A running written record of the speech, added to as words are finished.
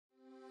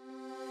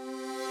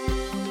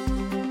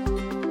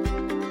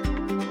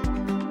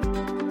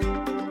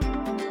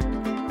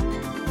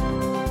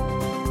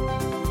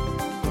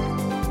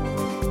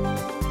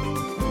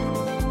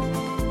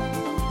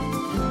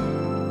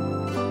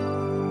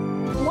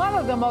One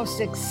of the most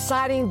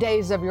exciting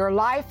days of your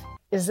life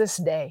is this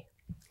day.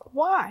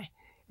 Why?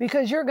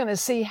 Because you're going to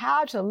see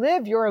how to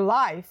live your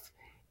life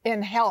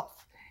in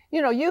health.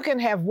 You know, you can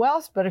have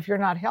wealth, but if you're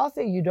not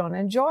healthy, you don't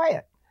enjoy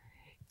it.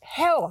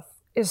 Health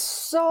is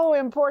so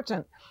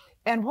important.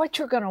 And what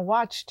you're going to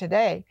watch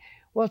today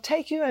will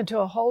take you into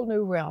a whole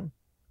new realm.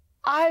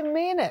 I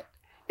mean it.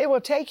 It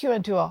will take you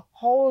into a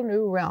whole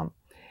new realm.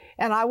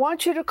 And I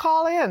want you to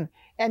call in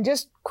and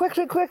just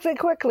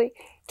quickly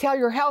tell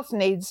your health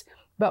needs.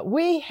 But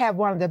we have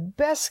one of the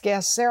best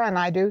guests, Sarah and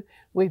I do,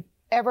 we've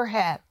ever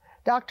had.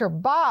 Dr.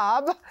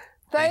 Bob,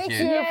 thank you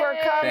for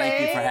coming.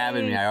 Thank you for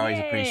having me. I always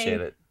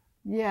appreciate it.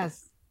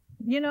 Yes.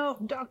 You know,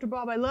 Dr.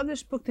 Bob, I love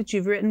this book that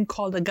you've written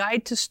called A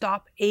Guide to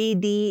Stop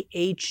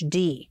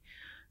ADHD.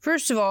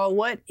 First of all,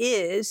 what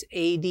is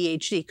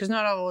ADHD? Because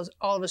not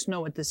all of us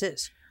know what this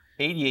is.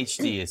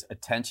 ADHD is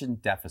attention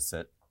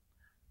deficit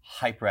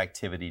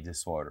hyperactivity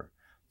disorder.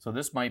 So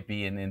this might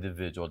be an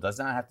individual, it does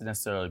not have to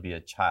necessarily be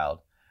a child,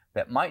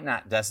 that might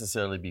not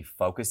necessarily be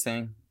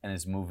focusing and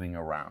is moving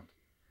around.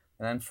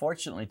 And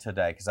unfortunately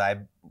today, because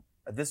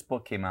this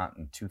book came out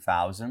in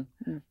 2000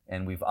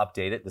 and we've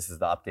updated, this is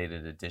the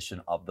updated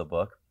edition of the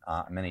book,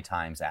 many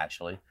times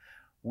actually.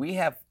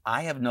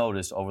 I have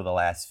noticed over the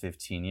last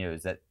 15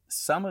 years that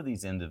some of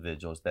these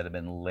individuals that have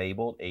been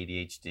labeled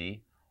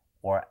ADHD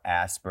or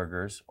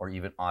Asperger's or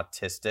even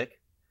autistic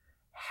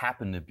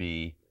happen to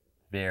be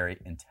very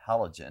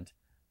intelligent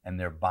and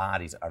their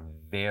bodies are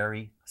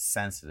very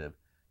sensitive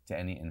to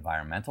any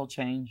environmental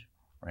change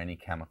or any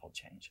chemical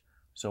change.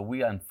 So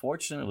we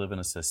unfortunately live in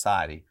a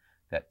society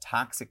that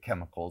toxic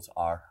chemicals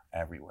are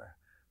everywhere.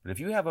 But if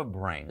you have a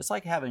brain, it's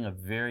like having a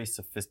very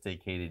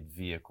sophisticated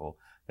vehicle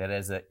that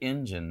has an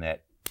engine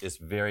that is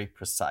very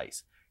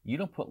precise. You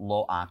don't put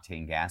low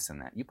octane gas in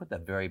that. You put the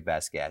very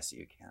best gas that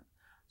you can.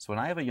 So when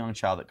I have a young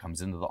child that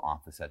comes into the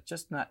office that's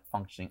just not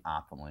functioning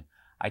optimally,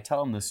 I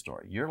tell them this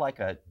story. You're like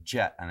a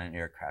jet on an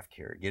aircraft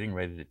carrier getting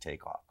ready to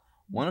take off.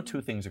 One of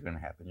two things are going to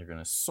happen. You're going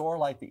to soar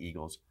like the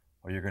eagles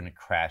or you're going to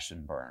crash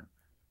and burn.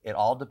 It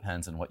all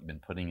depends on what you've been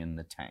putting in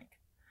the tank.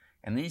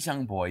 And these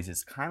young boys,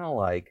 it's kind of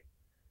like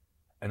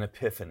an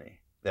epiphany.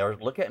 They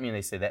look at me and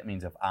they say, that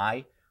means if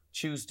I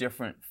choose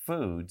different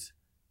foods,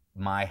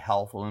 my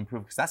health will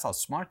improve, because that's how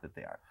smart that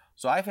they are.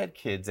 So I've had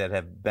kids that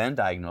have been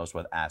diagnosed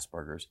with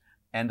Asperger's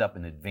end up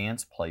in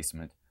advanced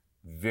placement,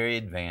 very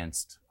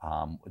advanced,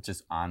 which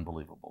is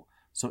unbelievable.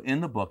 So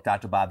in the book,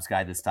 Dr. Bob's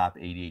Guide to Stop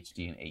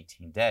ADHD in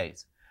 18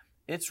 Days,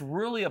 it's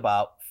really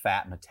about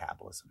fat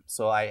metabolism.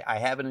 So I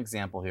have an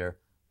example here,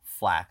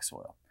 flax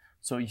oil.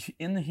 So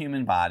in the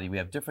human body, we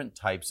have different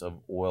types of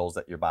oils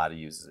that your body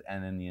uses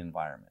and in the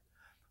environment.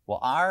 Well,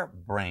 our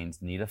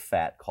brains need a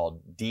fat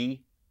called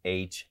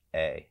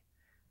DHA.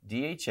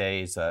 DHA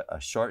is a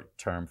short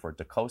term for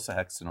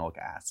docosahexaenoic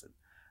acid.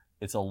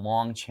 It's a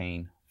long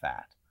chain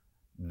fat.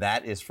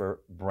 That is for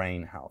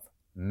brain health,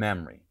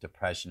 memory,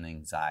 depression,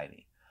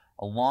 anxiety.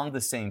 Along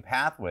the same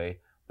pathway,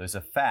 there's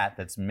a fat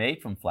that's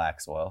made from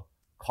flax oil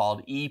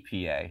called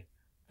EPA.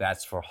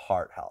 That's for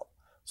heart health.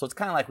 So it's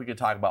kind of like we could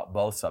talk about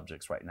both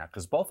subjects right now,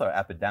 because both are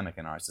epidemic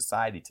in our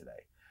society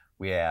today.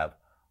 We have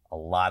a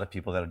lot of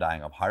people that are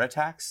dying of heart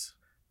attacks.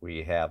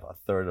 We have a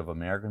third of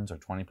Americans, or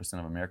 20%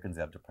 of Americans,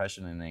 that have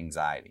depression and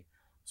anxiety.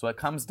 So it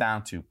comes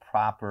down to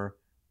proper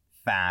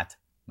fat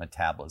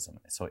metabolism.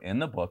 So in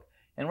the book,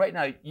 and right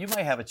now you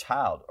might have a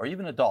child or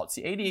even adults.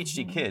 See,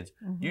 ADHD kids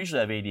usually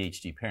have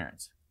ADHD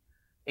parents.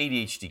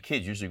 ADHD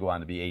kids usually go on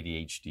to be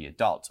ADHD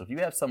adults. So if you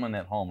have someone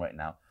at home right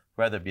now,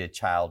 whether it be a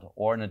child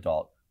or an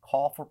adult,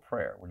 call for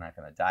prayer. We're not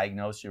going to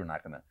diagnose you. We're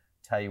not going to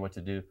tell you what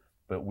to do,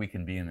 but we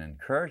can be an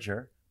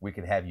encourager. We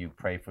could have you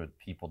pray for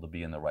people to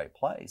be in the right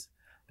place,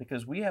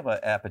 because we have an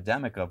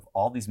epidemic of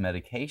all these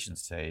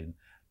medications today.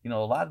 You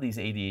know, a lot of these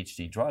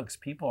ADHD drugs,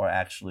 people are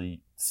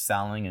actually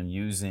selling and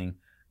using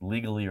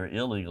legally or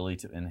illegally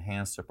to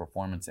enhance their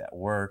performance at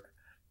work,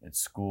 at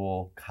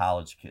school,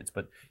 college kids.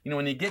 But, you know,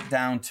 when you get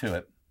down to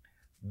it,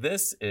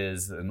 this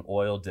is an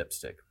oil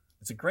dipstick.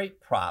 It's a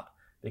great prop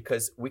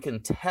because we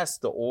can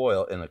test the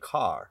oil in a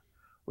car.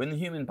 In the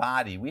human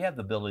body, we have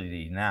the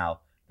ability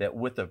now that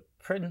with a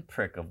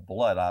prick of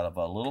blood out of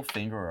a little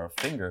finger or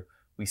a finger,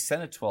 we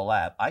send it to a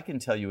lab. I can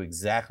tell you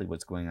exactly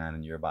what's going on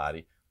in your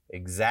body,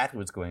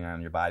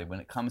 when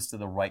it comes to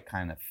the right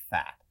kind of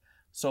fat.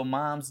 So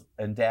moms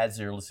and dads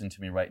that are listening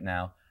to me right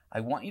now,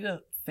 I want you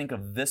to think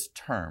of this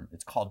term.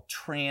 It's called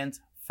trans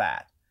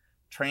fat.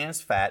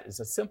 Trans fat is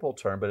a simple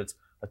term, but it's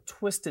a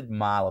twisted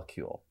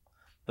molecule.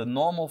 The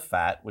normal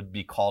fat would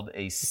be called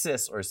a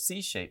cis or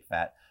C-shaped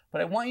fat,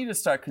 but I want you to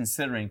start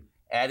considering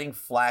adding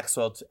flax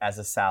oil as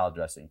a salad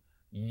dressing,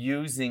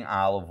 using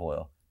olive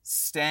oil,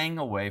 staying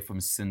away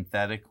from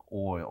synthetic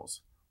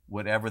oils,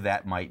 whatever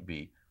that might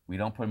be. We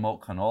don't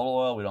promote canola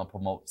oil, we don't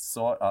promote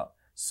soy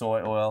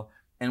oil,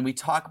 and we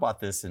talk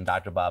about this in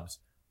Dr. Bob's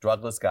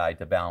drugless guide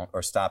to balance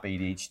or stop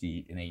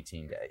ADHD in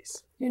 18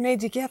 days. You need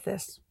to get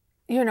this.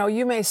 You know,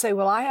 you may say,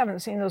 well, I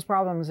haven't seen those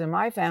problems in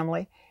my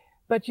family,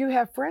 but you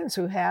have friends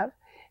who have.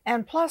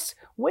 And plus,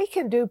 we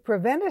can do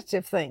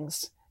preventative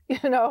things.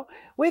 You know,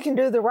 we can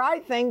do the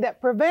right thing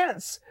that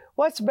prevents.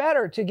 What's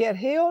better, to get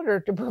healed or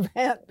to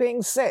prevent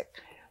being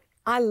sick?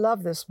 I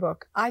love this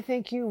book. I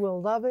think you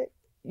will love it.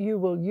 You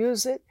will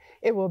use it.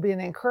 It will be an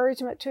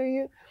encouragement to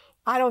you.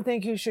 I don't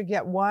think you should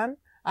get one.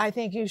 I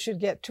think you should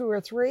get 2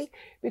 or 3,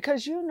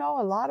 because you know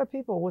a lot of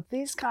people with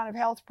these kind of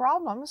health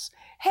problems.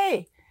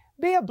 Hey,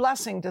 be a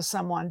blessing to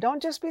someone.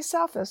 Don't just be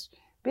selfish.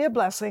 Be a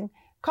blessing.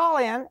 Call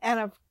in, and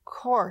of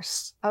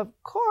course,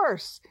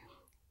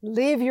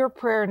 leave your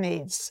prayer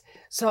needs.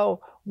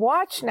 So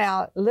watch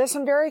now.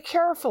 Listen very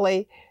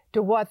carefully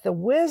to what the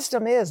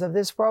wisdom is of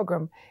this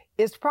program.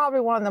 It's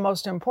probably one of the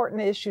most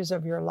important issues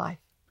of your life.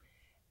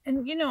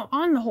 And, you know,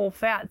 on the whole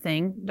fat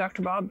thing,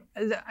 Dr. Bob,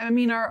 I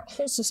mean, our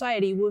whole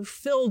society, we're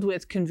filled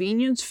with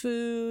convenience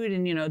food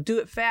and, you know, do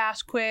it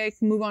fast, quick,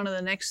 move on to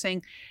the next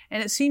thing.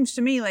 And it seems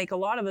to me like a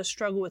lot of us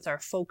struggle with our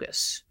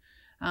focus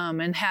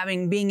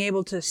and being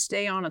able to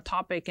stay on a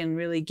topic and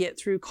really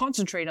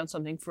concentrate on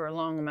something for a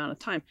long amount of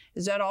time.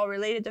 Is that all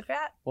related to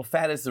fat? Well,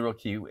 fat is the real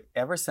key.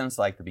 Ever since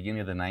like the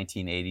beginning of the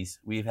 1980s,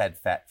 we've had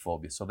fat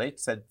phobia. So they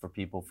said for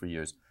people for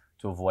years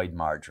to avoid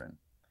margarine.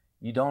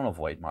 You don't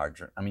avoid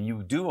margarine. I mean,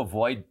 you do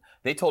avoid,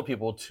 they told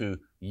people to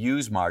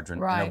use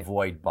margarine and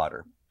avoid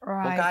butter.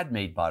 Right. Well, God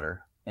made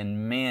butter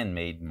and man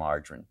made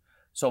margarine.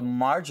 So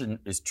margarine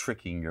is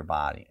tricking your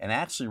body. And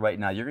actually right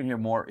now, you're going to hear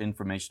more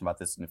information about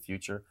this in the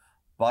future.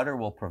 Butter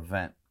will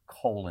prevent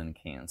colon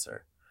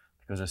cancer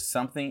because there's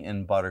something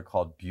in butter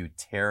called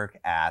butyric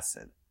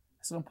acid.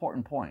 That's an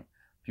important point.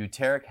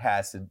 Butyric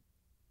acid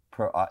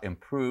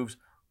improves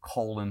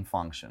colon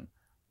function.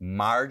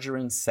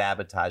 Margarine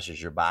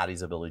sabotages your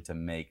body's ability to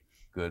make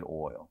good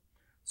oil.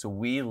 So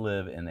we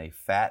live in a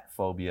fat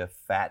phobia,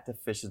 fat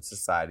deficient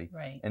society.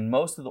 Right. And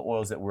most of the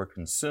oils that we're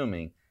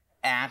consuming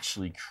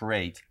actually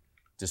create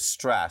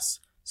distress.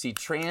 See,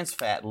 trans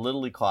fat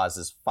literally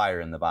causes fire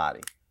in the body.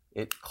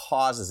 It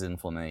causes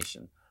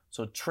inflammation.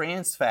 So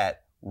trans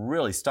fat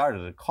really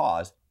started to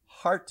cause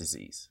heart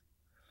disease.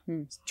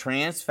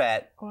 Trans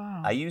fat,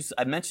 wow.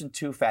 I mentioned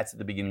 2 fats at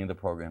the beginning of the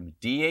program,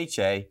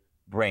 DHA,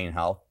 brain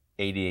health,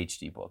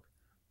 ADHD book.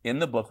 In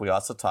the book, we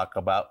also talk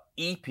about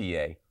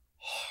EPA,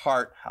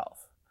 heart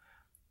health.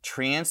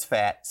 Trans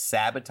fat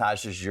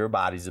sabotages your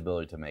body's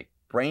ability to make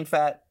brain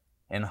fat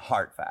and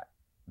heart fat.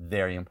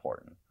 Very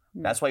important.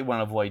 That's why you want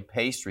to avoid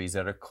pastries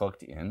that are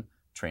cooked in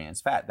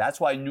trans fat. That's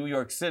why New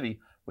York City,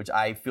 which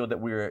I feel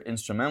that we were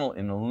instrumental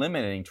in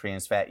eliminating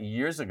trans fat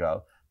years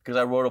ago, because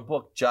I wrote a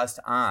book just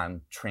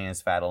on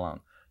trans fat alone.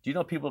 Do you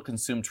know people who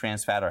consume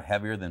trans fat are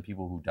heavier than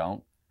people who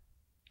don't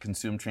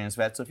consume trans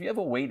fat? So if you have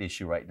a weight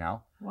issue right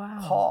now,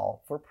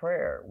 call for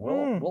prayer.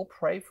 We'll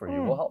pray for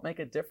you. We'll help make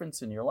a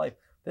difference in your life.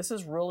 This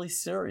is really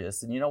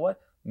serious. And you know what?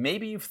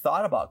 Maybe you've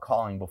thought about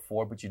calling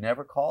before, but you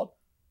never called.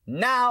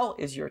 Now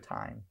is your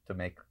time to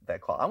make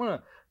that call. I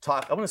want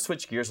to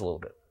switch gears a little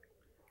bit.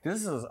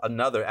 This is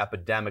another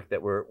epidemic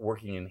that we're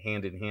working in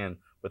hand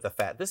with the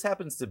fat. This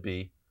happens to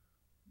be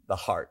the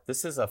heart.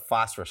 This is a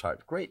phosphorus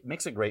heart. Great,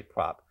 makes a great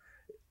prop.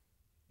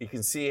 You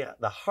can see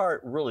the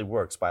heart really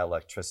works by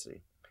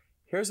electricity.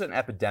 Here's an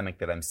epidemic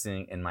that I'm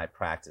seeing in my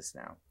practice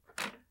now.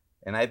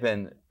 And I've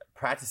been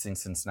practicing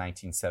since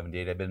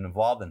 1978. I've been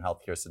involved in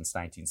healthcare since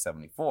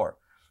 1974.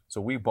 So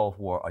we both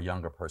wore a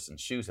younger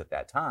person's shoes at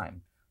that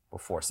time,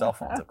 before cell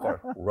phones, of course,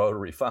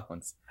 rotary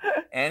phones.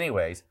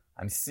 Anyways,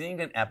 I'm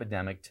seeing an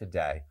epidemic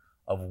today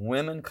of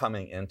women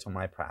coming into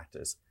my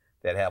practice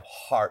that have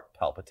heart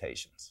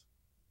palpitations.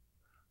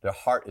 Their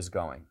heart is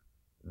going.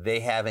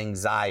 They have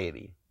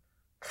anxiety,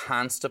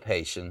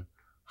 constipation,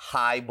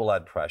 high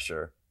blood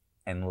pressure,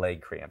 and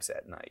leg cramps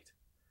at night.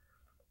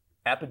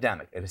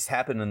 Epidemic. It has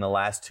happened in the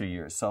last 2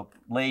 years. So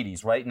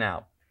ladies, right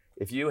now,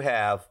 if you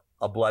have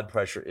a blood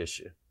pressure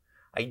issue,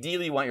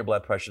 ideally you want your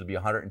blood pressure to be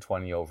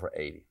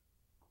 120/80.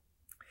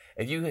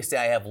 If you say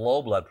I have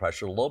low blood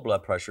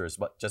pressure is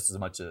just as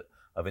much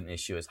of an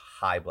issue as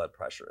high blood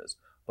pressure is.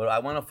 But I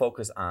want to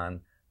focus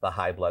on the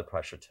high blood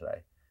pressure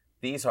today.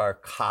 These are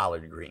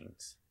collard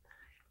greens.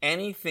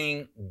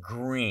 Anything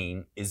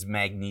green is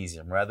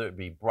magnesium, whether it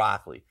be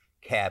broccoli,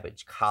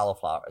 cabbage,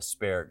 cauliflower,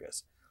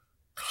 asparagus.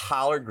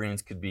 Collard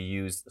greens could be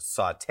used,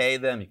 saute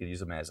them, you could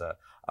use them as a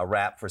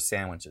wrap for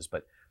sandwiches.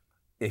 But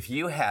if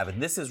you have,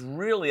 and this is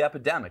really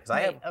epidemic, because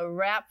I have a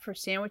wrap for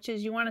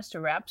sandwiches. You want us to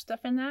wrap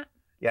stuff in that?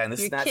 Yeah, and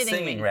this is not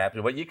singing rap.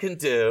 What you can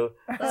do,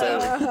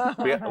 so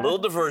we have a little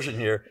diversion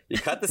here. You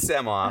cut the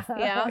stem off,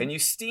 and you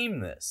steam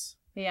this.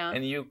 Yeah.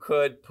 And you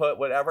could put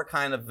whatever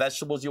kind of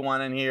vegetables you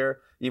want in here,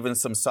 even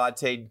some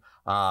sauteed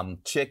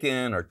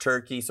chicken or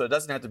turkey. So it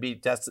doesn't have to be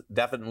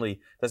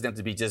definitely doesn't have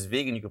to be just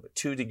vegan. You can put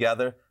 2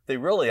 together. They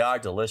really are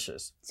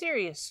delicious.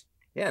 Serious.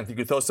 Yeah, and if you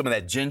could throw some of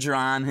that ginger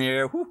on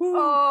here,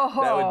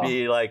 that would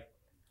be like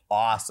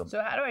awesome.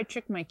 So how do I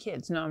trick my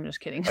kids? No, I'm just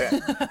kidding. Okay.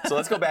 So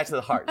let's go back to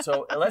the heart.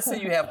 So let's say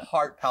you have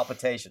heart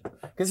palpitation,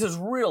 because this is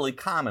really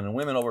common in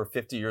women over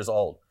 50 years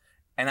old.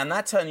 And I'm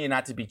not telling you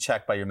not to be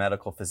checked by your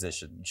medical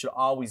physician. You should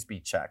always be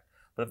checked.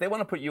 But if they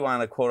want to put you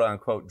on a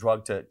quote-unquote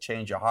drug to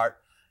change your heart,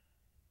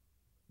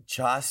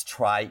 just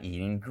try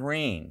eating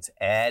greens.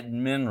 Add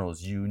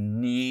minerals. You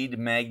need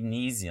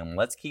magnesium.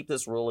 Let's keep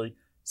this really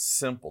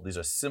simple. These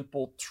are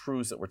simple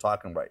truths that we're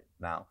talking right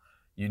now.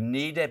 You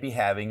need to be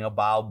having a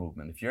bowel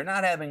movement. If you're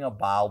not having a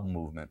bowel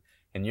movement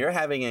and you're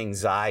having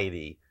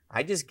anxiety,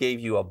 I just gave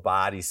you a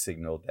body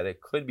signal that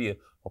it could be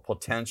a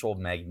potential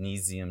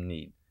magnesium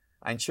need.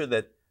 I'm sure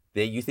that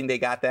you think they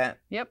got that?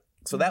 Yep.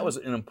 So that was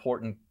an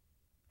important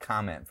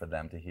comment for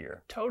them to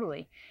hear.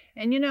 Totally.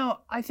 And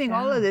I think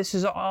all of this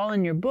is all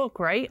in your book,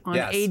 right? On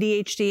Yes.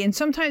 ADHD. And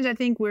sometimes I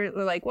think we're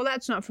like, well,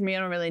 that's not for me. I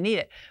don't really need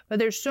it. But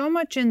there's so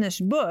much in this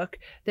book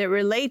that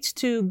relates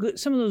to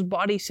some of those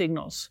body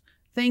signals.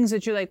 Things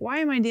that you're like, why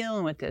am I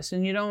dealing with this?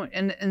 And you don't,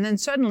 and then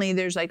suddenly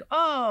there's like,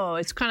 oh,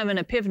 it's kind of an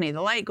epiphany.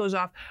 The light goes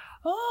off.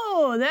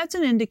 Oh, that's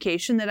an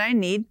indication that I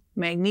need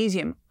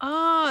magnesium.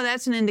 Oh,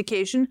 that's an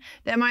indication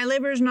that my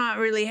liver's not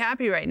really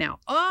happy right now.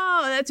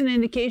 Oh, that's an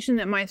indication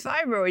that my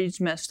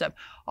thyroid's messed up.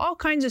 All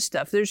kinds of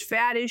stuff. There's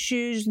fat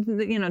issues,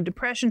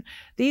 depression.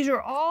 These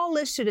are all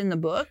listed in the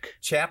book.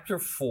 Chapter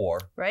 4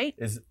 right?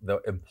 is the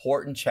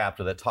important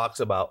chapter that talks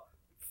about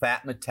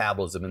fat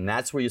metabolism, and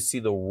that's where you see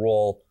the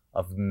role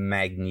of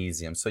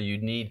magnesium. So you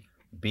need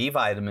B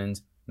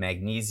vitamins,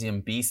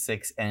 magnesium,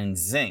 B6, and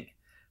zinc.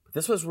 But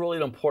this was really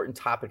an important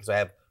topic because I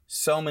have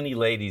so many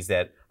ladies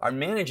that are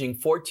managing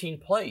 14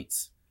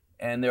 plates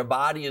and their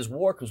body is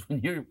wore because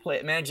when you're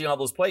managing all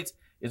those plates,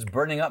 it's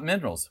burning up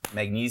minerals.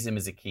 Magnesium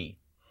is a key.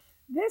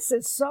 This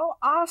is so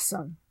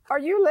awesome. Are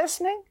you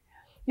listening?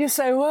 You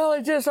say, well,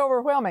 it's just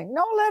overwhelming.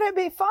 No, let it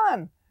be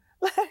fun.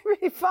 Let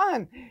it be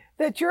fun.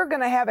 That you're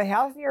going to have a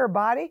healthier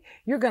body.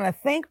 You're going to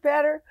think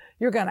better.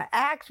 You're going to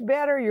act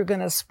better. You're going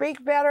to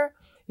speak better.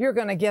 You're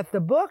going to get the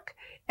book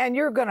and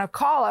you're going to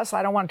call us.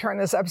 I don't want to turn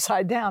this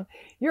upside down.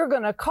 You're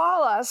going to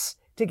call us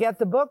to get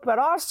the book, but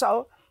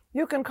also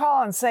you can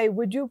call and say,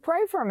 would you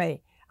pray for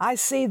me? I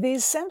see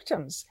these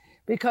symptoms,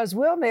 because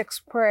we'll mix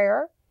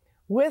prayer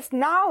with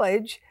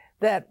knowledge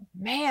that,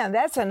 man,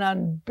 that's an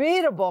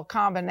unbeatable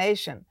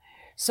combination.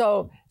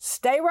 So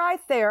stay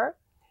right there.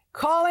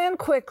 Call in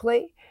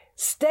quickly.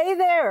 Stay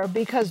there,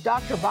 because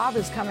Dr. Bob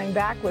is coming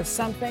back with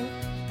something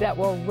that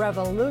will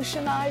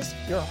revolutionize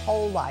your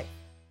whole life.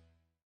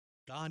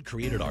 God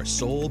created our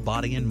soul,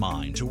 body, and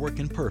mind to work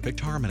in perfect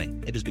harmony.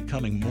 It is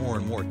becoming more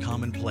and more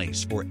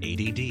commonplace for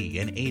ADD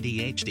and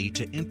ADHD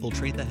to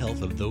infiltrate the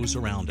health of those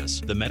around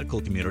us. The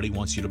medical community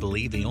wants you to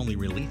believe the only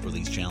relief for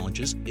these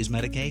challenges is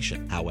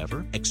medication.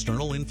 However,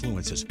 external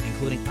influences,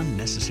 including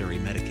unnecessary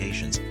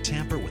medications,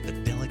 tamper with the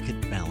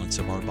delicate balance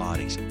of our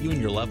bodies. You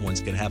and your loved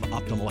ones can have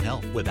optimal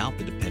health without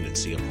the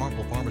dependency of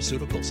harmful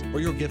pharmaceuticals.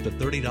 For your gift of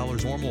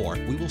 $30 or more,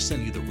 we will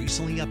send you the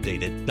recently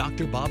updated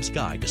Dr. Bob's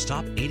Guide to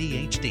Stop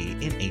ADHD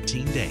in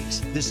 18 days.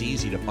 This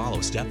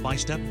easy-to-follow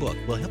step-by-step book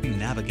will help you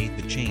navigate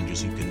the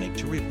changes you can make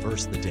to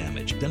reverse the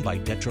damage done by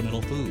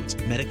detrimental foods,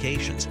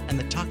 medications, and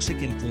the toxic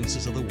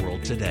influences of the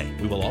world today.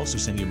 We will also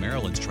send you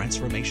Marilyn's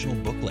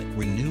transformational booklet,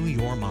 Renew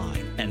Your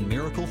Mind, and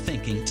Miracle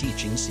Thinking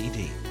Teaching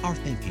CD. Our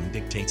thinking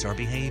dictates our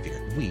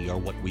behavior. We are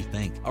what we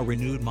think. A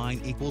renewed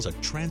mind equals a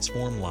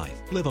transformed life.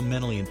 Live a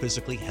mentally and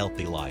physically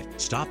healthy life.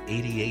 Stop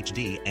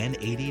ADHD and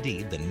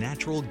ADD the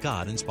natural,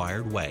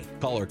 God-inspired way.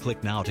 Call or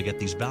click now to get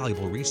these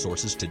valuable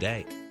resources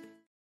today.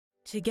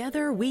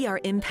 Together, we are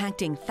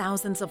impacting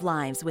thousands of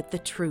lives with the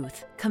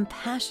truth,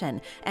 compassion,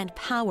 and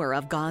power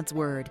of God's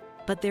Word.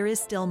 But there is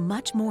still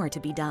much more to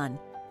be done.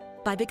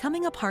 By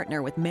becoming a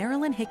partner with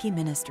Marilyn Hickey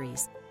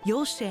Ministries,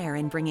 you'll share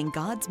in bringing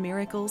God's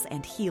miracles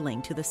and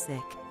healing to the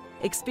sick,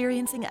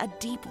 experiencing a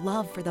deep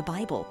love for the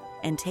Bible,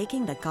 and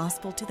taking the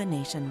gospel to the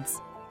nations.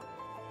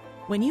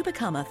 When you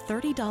become a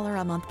 $30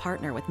 a month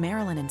partner with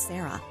Marilyn and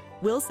Sarah,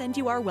 we'll send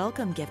you our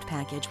welcome gift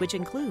package, which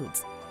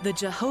includes the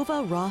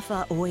Jehovah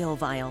Rapha oil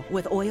vial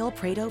with oil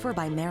prayed over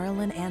by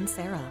Marilyn and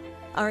Sarah,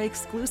 our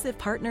exclusive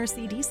partner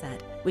CD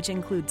set, which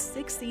includes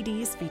 6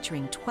 CDs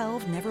featuring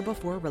 12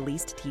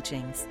 never-before-released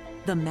teachings,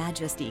 the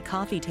Majesty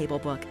coffee table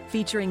book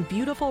featuring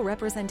beautiful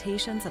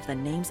representations of the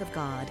names of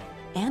God,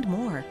 and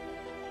more.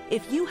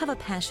 If you have a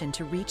passion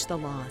to reach the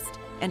lost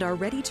and are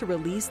ready to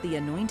release the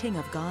anointing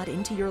of God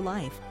into your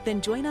life, then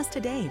join us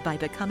today by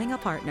becoming a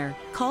partner.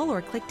 Call or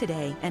click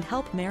today and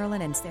help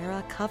Marilyn and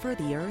Sarah cover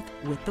the earth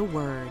with the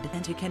Word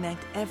and to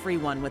connect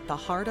everyone with the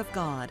heart of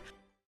God.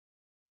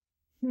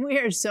 We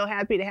are so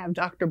happy to have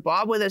Dr.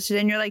 Bob with us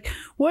today. And you're like,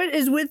 what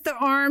is with the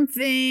arm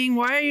thing?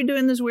 Why are you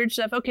doing this weird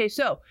stuff? Okay,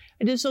 so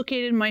I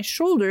dislocated my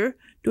shoulder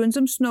doing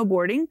some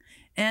snowboarding,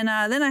 and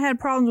then I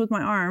had problems with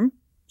my arm.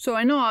 So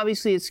I know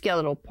obviously it's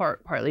skeletal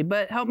partly,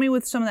 but help me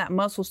with some of that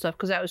muscle stuff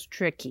because that was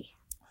tricky.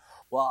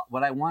 Well,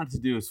 what I wanted to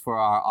do is for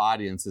our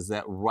audience is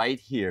that right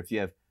here, if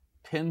you have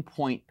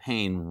pinpoint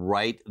pain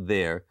right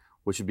there,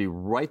 which would be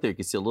right there, you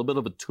can see a little bit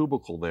of a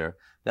tubercle there.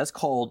 That's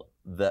called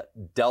the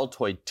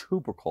deltoid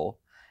tubercle.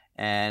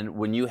 And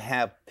when you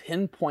have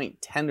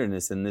pinpoint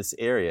tenderness in this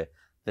area,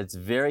 that's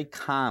very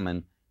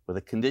common with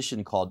a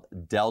condition called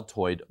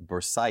deltoid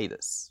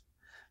bursitis.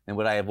 And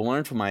what I have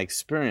learned from my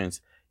experience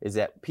is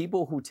that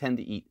people who tend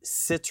to eat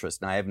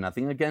citrus, now I have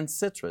nothing against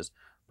citrus,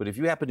 but if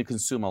you happen to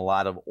consume a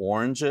lot of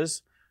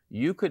oranges,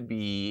 you could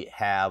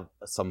have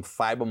some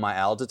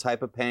fibromyalgia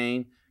type of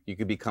pain. You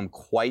could become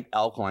quite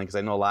alkaline, because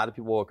I know a lot of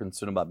people are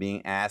concerned about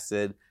being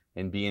acid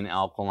and being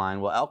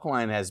alkaline. Well,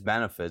 alkaline has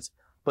benefits,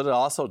 but it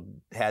also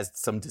has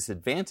some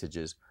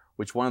disadvantages,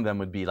 which one of them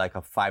would be like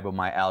a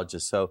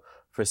fibromyalgia. So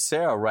for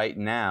Sarah right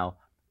now,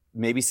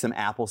 maybe some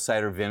apple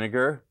cider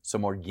vinegar,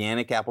 some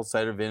organic apple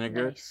cider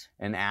vinegar, Nice.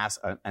 and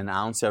an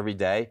ounce every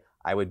day.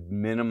 I would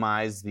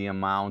minimize the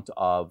amount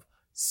of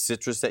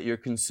citrus that you're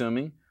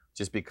consuming,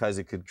 just because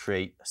it could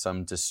create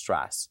some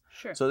distress.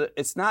 Sure. So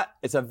it's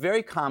a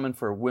very common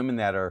for women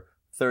that are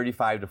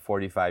 35 to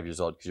 45 years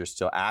old, because you're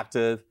still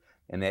active,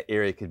 and that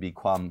area could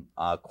become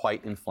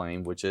quite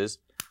inflamed, which is,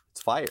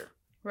 it's fire.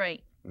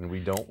 Right. And we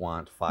don't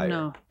want fire.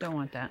 No, don't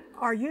want that.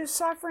 Are you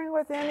suffering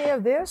with any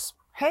of this?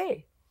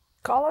 Hey,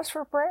 call us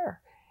for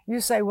prayer. You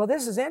say, well,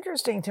 this is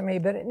interesting to me,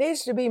 but it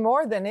needs to be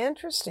more than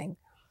interesting.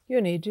 You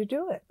need to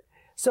do it.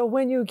 So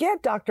when you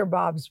get Dr.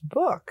 Bob's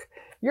book,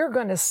 you're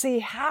going to see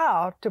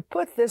how to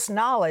put this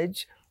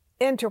knowledge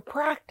into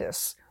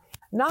practice.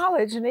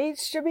 Knowledge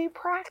needs to be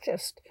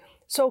practiced.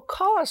 So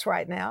call us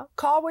right now.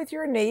 Call with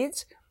your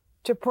needs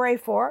to pray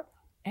for,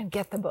 and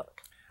get the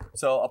book.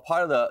 So a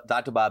part of the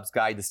Dr. Bob's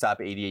Guide to Stop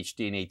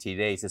ADHD in 18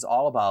 Days is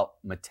all about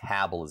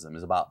metabolism.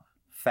 It's about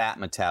fat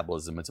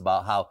metabolism. It's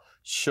about how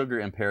sugar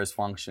impairs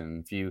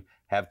function. If you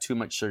have too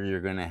much sugar, you're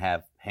going to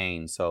have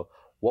pain. So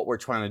what we're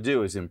trying to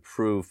do is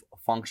improve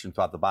function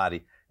throughout the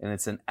body, and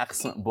it's an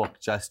excellent book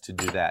just to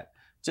do that.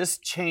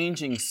 Just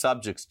changing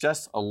subjects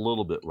just a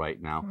little bit right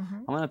now.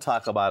 I'm going to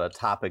talk about a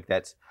topic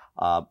that's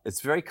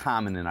it's very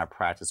common in our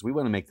practice. We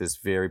want to make this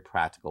very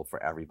practical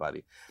for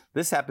everybody.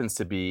 This happens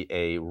to be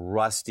a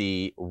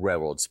rusty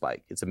railroad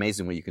spike. It's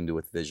amazing what you can do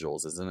with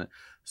visuals, isn't it?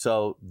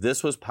 So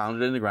this was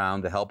pounded in the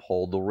ground to help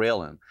hold the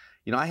rail in.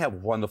 You know, I have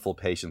wonderful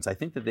patients. I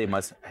think that they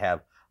must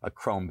have a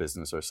chrome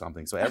business or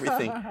something. So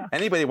everything,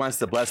 anybody wants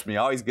to bless me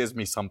always gives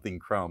me something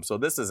chrome. So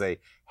this is a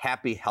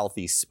happy,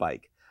 healthy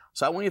spike.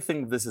 So I want you to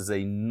think of this as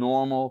a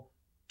normal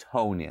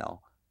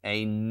toenail,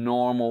 a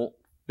normal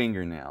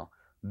fingernail.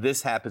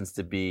 This happens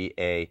to be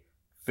a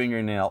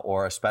fingernail,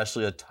 or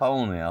especially a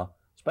toenail,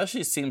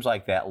 especially it seems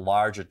like that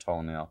larger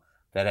toenail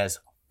that has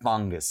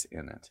fungus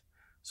in it.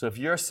 So if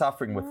you're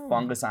suffering with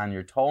fungus on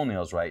your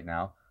toenails right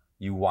now,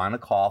 you want to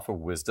call for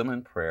wisdom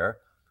and prayer.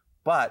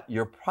 But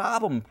your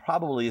problem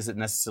probably isn't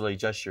necessarily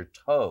just your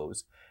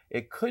toes.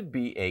 It could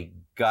be a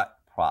gut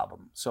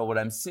problem. So what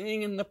I'm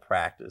seeing in the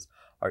practice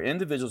are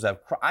individuals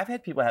I've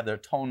had people have their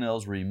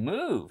toenails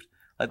removed.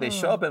 Like they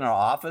show up in our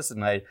office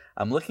and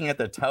I'm looking at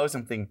their toes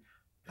and thinking,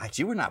 God,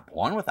 you were not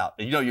born without,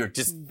 you're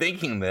just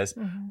thinking this.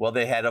 Well,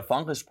 they had a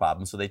fungus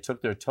problem, so they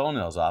took their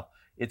toenails off.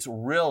 It's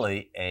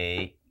really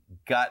a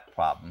gut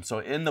problem. So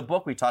in the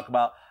book, we talk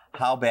about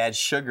how bad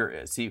sugar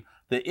is. See,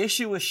 the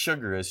issue with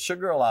sugar is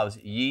sugar allows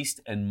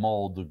yeast and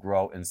mold to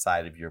grow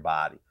inside of your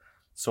body.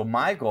 So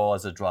my goal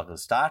as a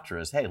drugless doctor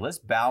is, hey, let's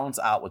balance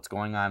out what's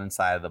going on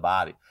inside of the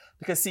body.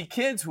 Because see,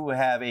 kids who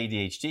have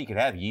ADHD could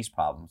have yeast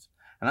problems.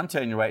 And I'm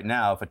telling you right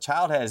now, if a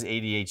child has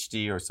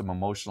ADHD or some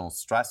emotional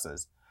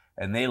stresses,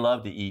 and they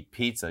love to eat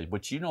pizza,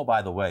 which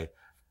by the way,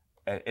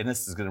 and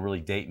this is going to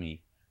really date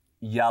me,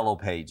 Yellow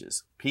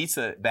Pages.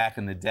 Pizza back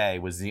in the day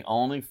was the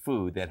only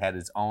food that had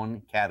its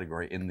own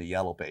category in the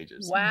Yellow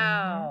Pages.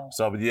 Wow.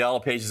 So the Yellow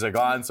Pages are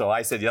gone. So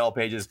I said Yellow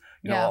Pages,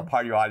 a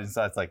part of your audience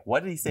thought, it's like,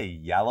 what did he say,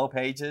 Yellow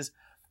Pages?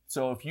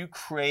 So if you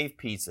crave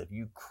pizza, if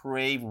you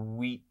crave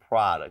wheat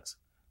products,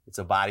 it's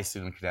a body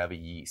student could have a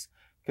yeast.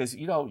 Because,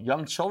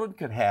 young children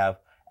could have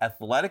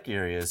athletic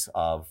areas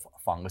of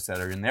fungus that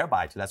are in their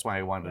body too. That's why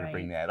I wanted to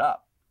bring that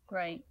up.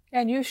 Right.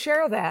 And you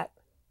share that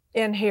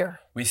in here.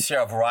 We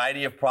share a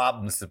variety of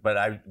problems,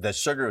 but the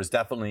sugar is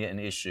definitely an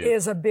issue.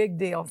 Is a big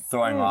deal.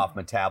 Throwing off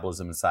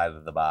metabolism inside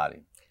of the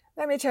body.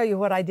 Let me tell you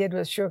what I did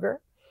with sugar.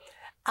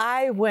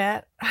 I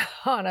went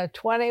on a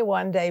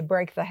 21-day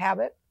break the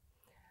habit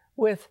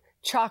with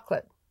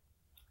chocolate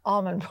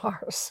almond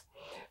bars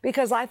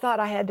because I thought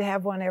I had to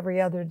have one every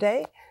other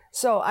day.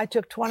 So I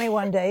took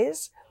 21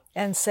 days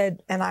and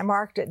I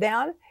marked it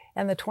down,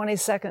 and the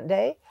 22nd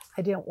day,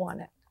 I didn't want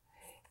it.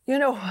 You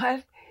know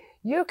what?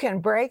 You can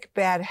break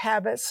bad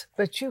habits,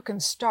 but you can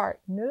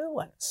start new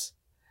ones,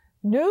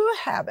 new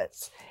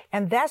habits.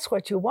 And that's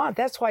what you want.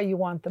 That's why you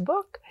want the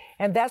book.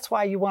 And that's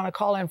why you want to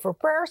call in for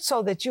prayer,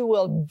 so that you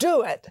will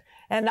do it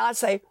and not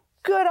say,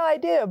 good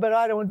idea, but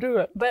I don't do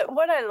it. But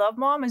what I love,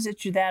 Mom, is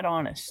that you're that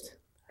honest.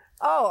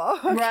 Oh,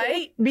 okay.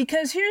 Right?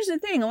 Because here's the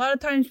thing. A lot of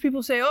times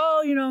people say,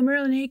 oh,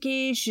 Marilyn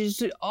Hickey,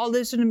 she's all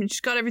this and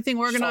she's got everything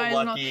organized.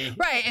 So lucky. And all.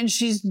 Right. And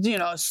she's,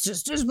 it's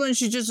just disciplined.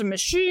 She's just a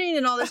machine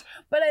and all this.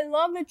 But I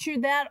love that you're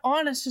that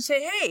honest to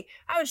say, hey,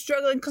 I was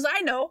struggling because I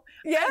know.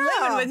 Yeah. I'm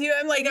living with you.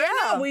 I'm like,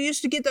 I know. We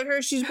used to get the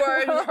Hershey's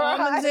bars with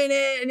almonds in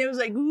it. And it was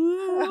like,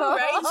 ooh,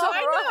 right? So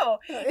I know.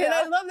 Yeah. And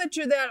I love that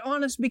you're that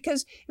honest,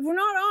 because if we're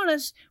not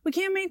honest, we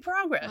can't make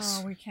progress.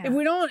 Oh, we can't. If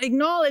we don't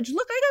acknowledge,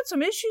 look, I got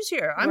some issues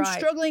here. I'm Right.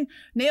 struggling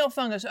nail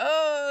fungus.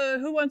 Oh,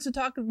 who wants to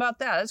talk about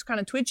that? That's kind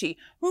of twitchy.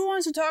 Who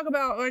wants to talk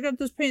about, I got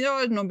this pain?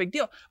 Oh, it's no big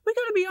deal. We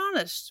got to be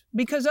honest,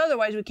 because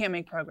otherwise we can't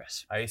make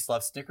progress. I used to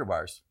love Snicker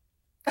bars.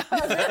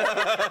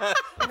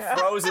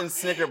 Frozen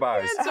Snicker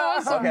bars. That's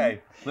awesome.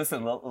 Okay,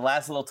 listen, the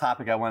last little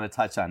topic I want to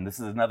touch on. This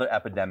is another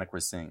epidemic we're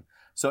seeing.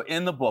 So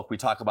in the book, we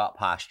talk about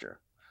posture.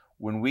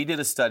 When we did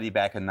a study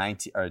back in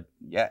it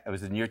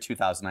was in year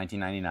 2000,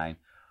 1999,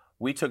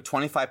 we took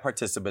 25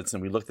 participants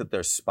and we looked at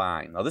their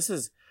spine. Now this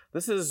is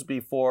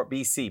before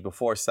BC,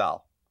 before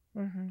cell.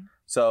 Mm-hmm.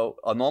 So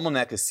a normal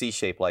neck is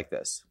C-shaped like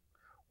this.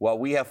 What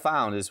we have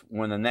found is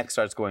when the neck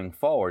starts going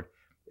forward,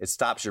 it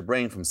stops your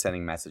brain from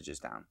sending messages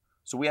down.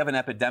 So we have an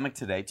epidemic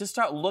today. Just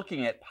start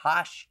looking at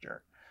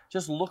posture.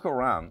 Just look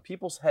around.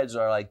 People's heads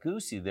are like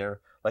goosey. They're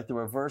like the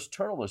reverse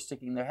turtle. They're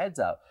sticking their heads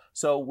out.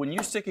 So when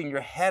you're sticking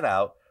your head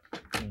out,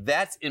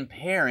 that's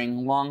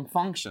impairing lung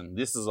function.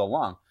 This is a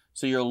lung.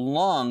 So your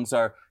lungs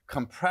are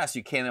compressed.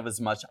 You can't have as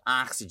much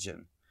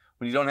oxygen.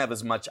 When you don't have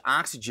as much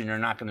oxygen, you're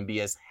not going to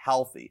be as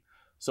healthy.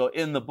 So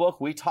in the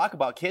book, we talk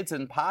about kids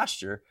and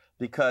posture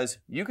because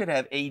you could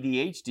have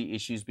ADHD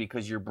issues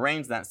because your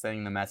brain's not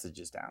sending the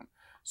messages down.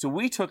 So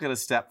we took it a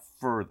step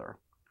further.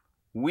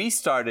 We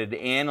started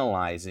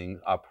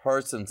analyzing a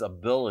person's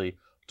ability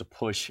to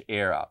push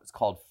air out. It's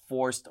called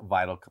forced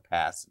vital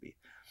capacity.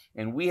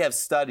 And we have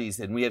studies,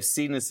 and we have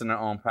seen this in our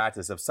own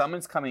practice. If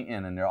someone's coming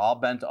in and they're all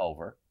bent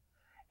over,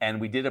 and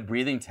we did a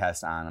breathing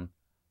test on them,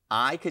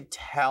 I could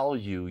tell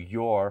you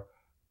your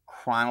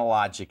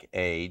chronologic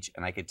age,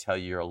 and I could tell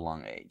you your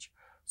lung age.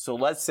 So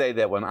let's say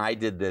that when I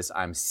did this,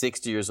 I'm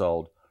 60 years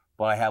old,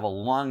 but I have a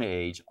lung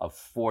age of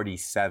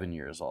 47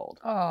 years old.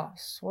 Oh,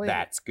 sweet.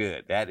 That's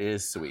good. That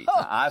is sweet.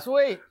 Oh, Now,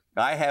 sweet.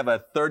 I have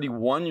a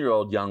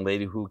 31-year-old young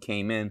lady who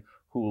came in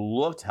who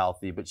looked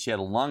healthy, but she had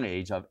a lung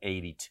age of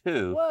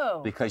 82.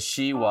 Whoa. Because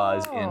she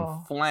was Oh.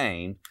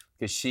 inflamed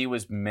because she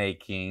was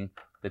making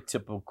the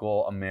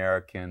typical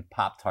American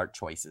Pop-Tart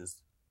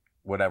choices,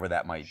 whatever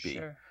that might be.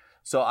 Sure.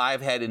 So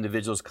I've had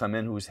individuals come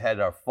in whose head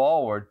are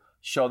forward,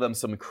 show them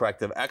some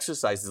corrective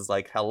exercises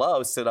like,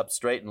 hello, sit up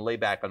straight and lay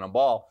back on a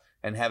ball,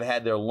 and have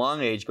had their lung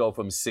age go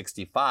from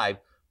 65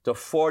 to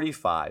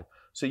 45.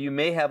 So you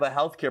may have a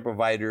healthcare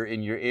provider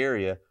in your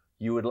area,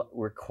 you would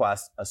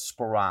request a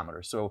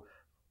spirometer. So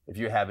if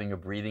you're having a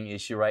breathing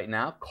issue right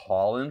now,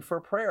 call in for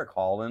prayer,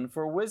 call in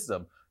for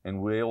wisdom,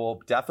 and we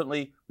won't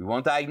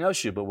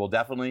diagnose you, but we'll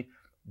definitely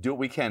do what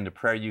we can to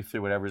pray you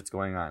through whatever is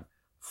going on.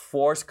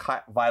 Force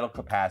vital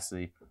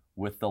capacity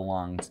with the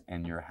lungs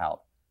and your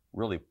health.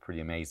 Really pretty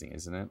amazing,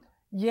 isn't it?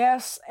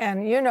 Yes, and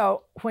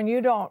when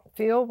you don't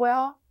feel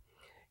well,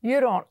 you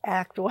don't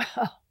act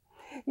well.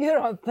 You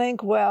don't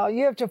think well.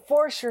 You have to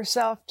force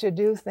yourself to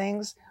do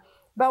things.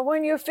 But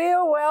when you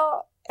feel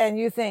well and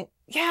you think,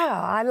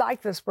 yeah, I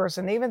like this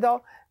person, even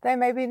though they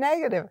may be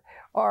negative,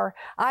 or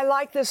I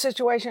like this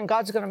situation,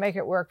 God's going to make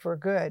it work for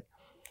good.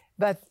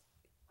 But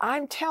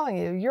I'm telling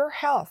you, your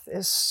health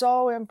is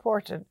so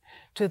important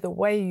to the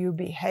way you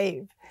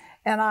behave.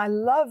 And I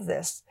love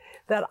this,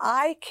 that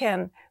I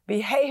can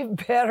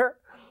behave better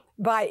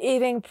by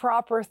eating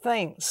proper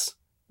things.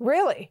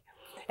 Really.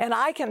 And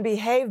I can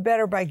behave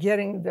better by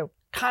getting the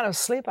kind of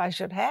sleep I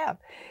should have.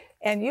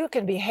 And you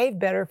can behave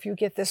better if you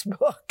get this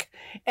book.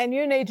 And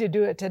you need to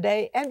do it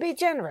today and be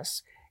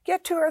generous.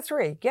 Get 2 or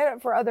 3. Get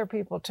it for other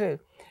people too.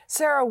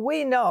 Sarah,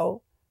 we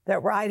know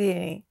that right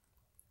eating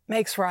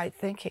makes right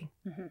thinking,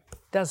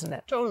 doesn't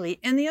it? Totally.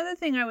 And the other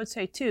thing I would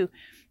say too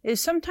is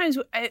sometimes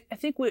I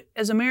think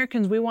as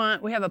Americans we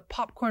have a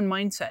popcorn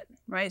mindset,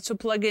 right? So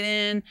plug it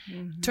in,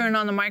 turn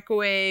on the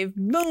microwave,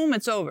 boom,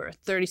 it's over,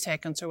 30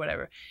 seconds or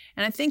whatever.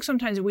 And I think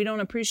sometimes we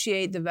don't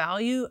appreciate the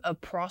value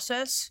of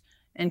process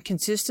and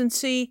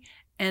consistency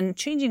and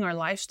changing our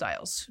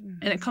lifestyles.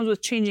 And it comes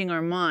with changing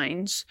our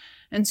minds.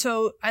 And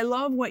so I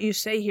love what you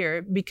say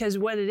here, because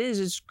what it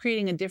is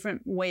creating a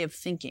different way of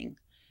thinking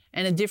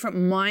and a different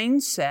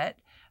mindset.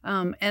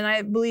 And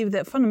I believe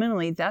that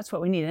fundamentally that's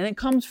what we need. And it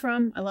comes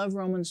from, I love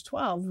Romans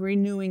 12,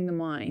 renewing the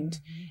mind.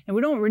 And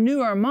we don't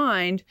renew our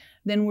mind,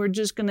 then we're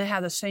just going to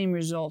have the same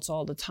results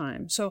all the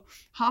time. So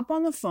hop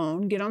on the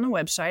phone, get on the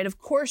website. Of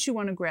course, you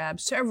want to grab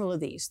several of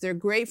these. They're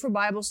great for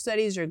Bible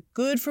studies. They're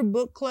good for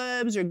book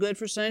clubs. They're good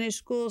for Sunday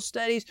school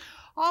studies.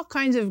 All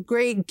kinds of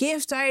great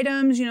gift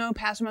items,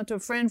 pass them out to a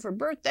friend for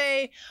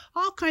birthday,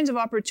 all kinds of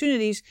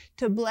opportunities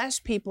to bless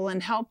people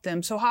and help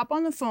them. So hop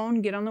on the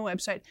phone, get on the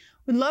website.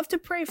 We'd love to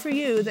pray for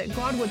you that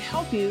God would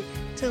help you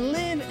to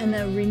live in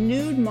a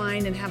renewed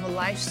mind and have a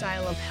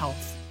lifestyle of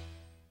health.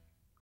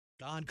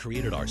 God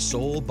created our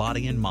soul,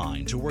 body, and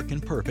mind to work in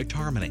perfect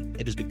harmony.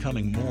 It is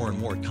becoming more and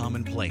more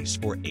commonplace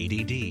for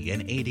ADD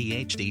and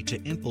ADHD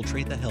to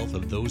infiltrate the health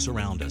of those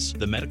around us.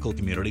 The medical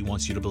community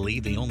wants you to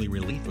believe the only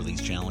relief for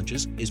these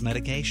challenges is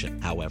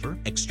medication. However,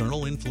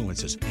 external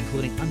influences,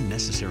 including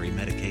unnecessary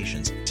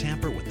medications,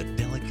 tamper with the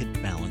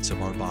delicate balance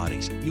of our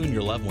bodies. You and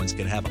your loved ones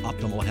can have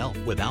optimal health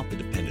without the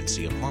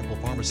dependency of harmful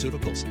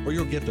pharmaceuticals. For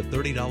your gift of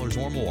 $30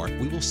 or more,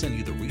 we will send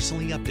you the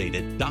recently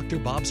updated Dr.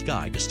 Bob's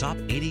Guide to Stop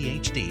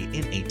ADHD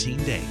in 18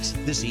 14 days.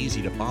 This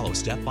easy-to-follow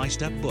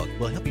step-by-step book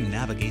will help you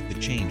navigate the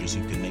changes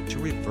you can make to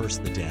reverse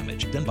the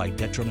damage done by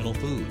detrimental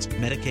foods,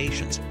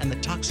 medications, and the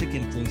toxic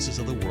influences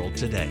of the world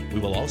today. We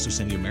will also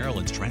send you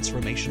Marilyn's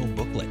transformational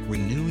booklet,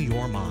 Renew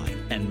Your Mind,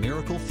 and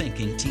Miracle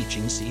Thinking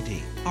Teaching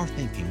CD. Our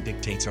thinking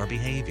dictates our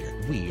behavior.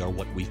 We are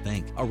what we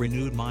think. A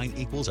renewed mind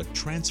equals a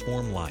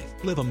transformed life.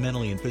 Live a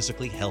mentally and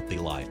physically healthy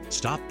life.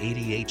 Stop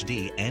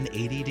ADHD and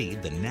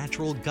ADD the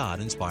natural,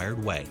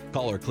 God-inspired way.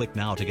 Call or click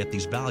now to get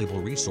these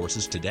valuable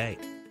resources today.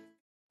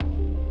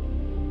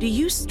 Do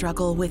you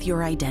struggle with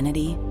your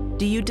identity?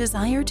 Do you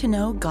desire to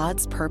know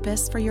God's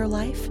purpose for your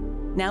life?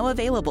 Now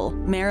available,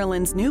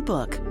 Marilyn's new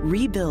book,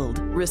 Rebuild,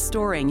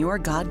 Restoring Your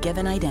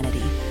God-Given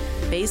Identity.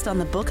 Based on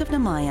the Book of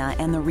Nehemiah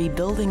and the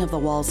rebuilding of the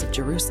walls of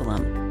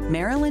Jerusalem,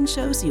 Marilyn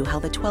shows you how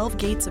the 12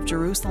 gates of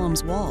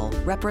Jerusalem's wall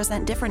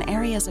represent different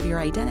areas of your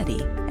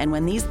identity and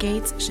when these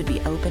gates should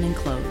be open and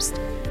closed.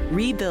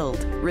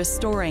 Rebuild,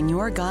 Restoring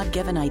Your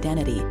God-Given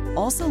Identity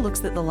also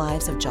looks at the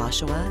lives of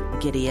Joshua,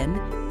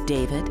 Gideon,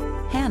 David,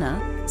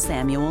 Hannah,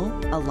 Samuel,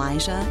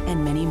 Elijah,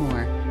 and many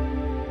more.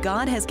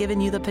 God has given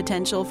you the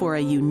potential for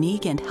a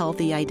unique and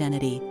healthy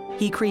identity.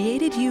 He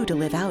created you to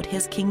live out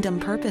His kingdom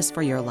purpose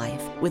for your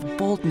life with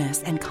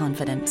boldness and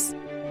confidence.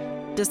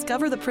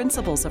 Discover the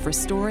principles of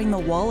restoring the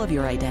wall of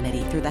your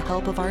identity through the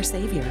help of our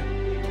Savior.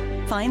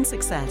 Find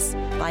success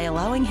by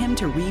allowing Him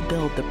to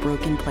rebuild the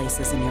broken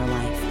places in your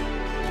life.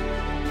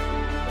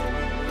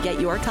 Get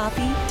your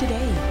copy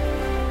today.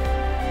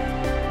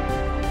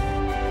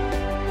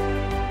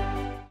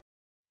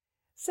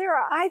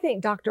 Sarah, I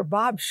think Dr.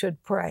 Bob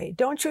should pray.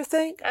 Don't you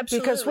think?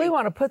 Absolutely. Because we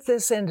want to put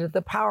this into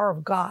the power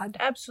of God.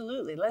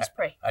 Absolutely. Let's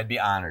pray. I'd be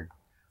honored.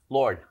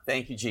 Lord,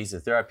 thank you,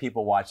 Jesus. There are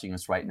people watching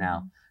us right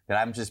now that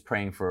I'm just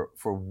praying for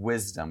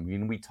wisdom.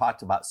 We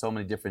talked about so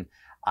many different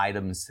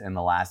items in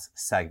the last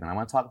segment. I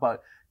want to talk about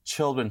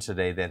children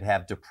today that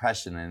have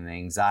depression and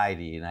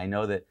anxiety. And I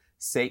know that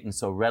Satan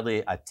so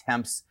readily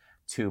attempts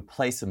to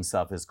place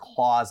himself, his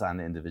claws on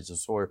the individual.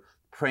 So we're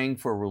praying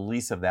for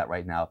release of that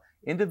right now.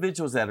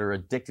 Individuals that are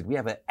addicted. We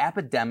have an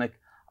epidemic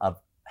of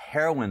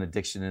heroin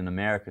addiction in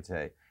America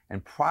today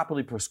and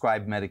properly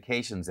prescribed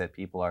medications that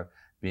people are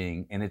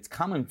being, and it's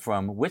coming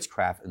from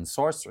witchcraft and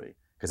sorcery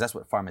because that's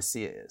what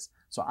pharmacia is.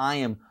 So I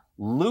am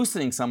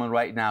loosening someone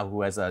right now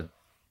who has a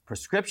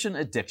prescription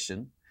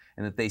addiction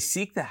and that they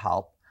seek the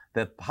help.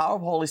 The power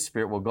of the Holy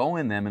Spirit will go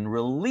in them and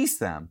release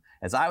them.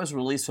 As I was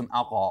released from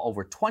alcohol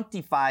over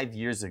 25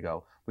 years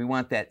ago, we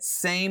want that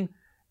same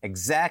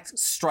exact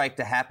strike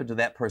to happen to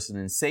that person.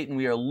 And Satan,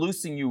 we are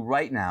loosing you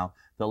right now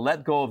to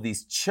let go of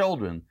these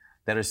children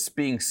that are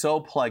being so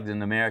plugged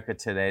in America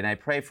today. And I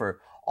pray for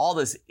all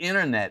this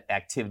internet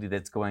activity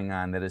that's going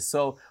on that is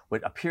so,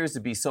 what appears to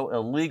be so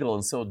illegal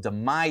and so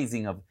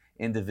demising of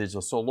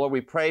individuals. So Lord,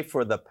 we pray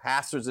for the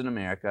pastors in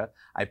America.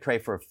 I pray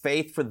for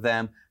faith for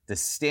them to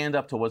stand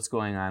up to what's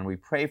going on. We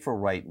pray for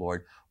right,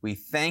 Lord. We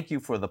thank you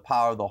for the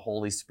power of the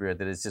Holy Spirit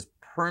that is just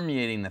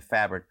permeating the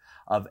fabric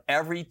of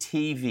every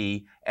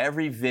TV,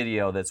 every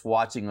video that's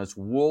watching us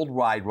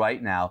worldwide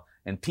right now,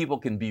 and people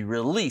can be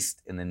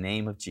released in the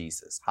name of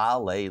Jesus.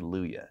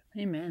 Hallelujah.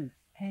 Amen.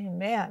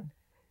 Amen.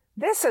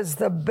 This is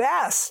the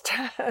best.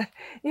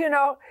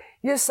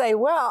 You say,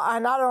 well, I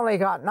not only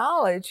got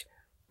knowledge,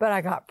 but I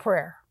got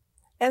prayer.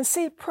 And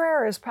see,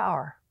 prayer is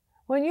power.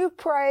 When you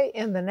pray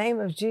in the name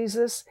of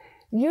Jesus,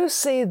 you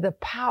see the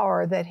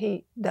power that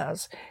He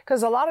does.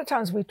 Because a lot of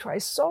times we try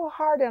so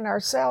hard in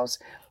ourselves,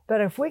 but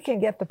if we can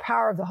get the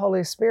power of the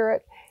Holy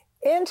Spirit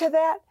into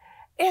that,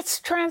 it's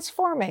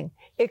transforming.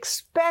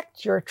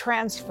 Expect your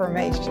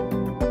transformation.